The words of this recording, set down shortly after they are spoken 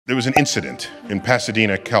There was an incident in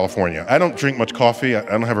Pasadena, California. I don't drink much coffee. I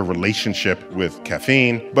don't have a relationship with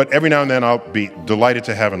caffeine, but every now and then I'll be delighted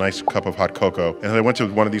to have a nice cup of hot cocoa. And I went to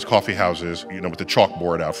one of these coffee houses, you know, with the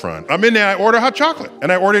chalkboard out front. I'm in there, I order hot chocolate,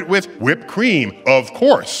 and I ordered it with whipped cream, of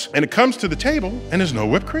course. And it comes to the table, and there's no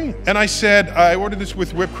whipped cream. And I said, I ordered this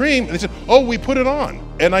with whipped cream, and they said, oh, we put it on.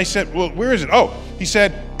 And I said, well, where is it? Oh, he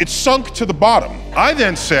said, it's sunk to the bottom. I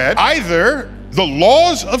then said, either the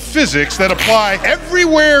laws of physics that apply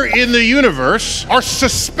everywhere in the universe are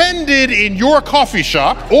suspended in your coffee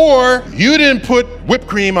shop, or you didn't put whipped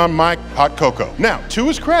cream on my hot cocoa. Now, to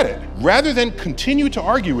his credit, rather than continue to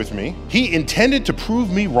argue with me, he intended to prove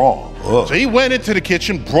me wrong. Ugh. So he went into the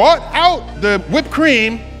kitchen, brought out the whipped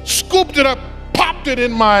cream, scooped it up, popped it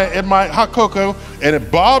in my hot cocoa, and it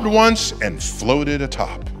bobbed once and floated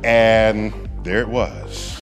atop. And there it was.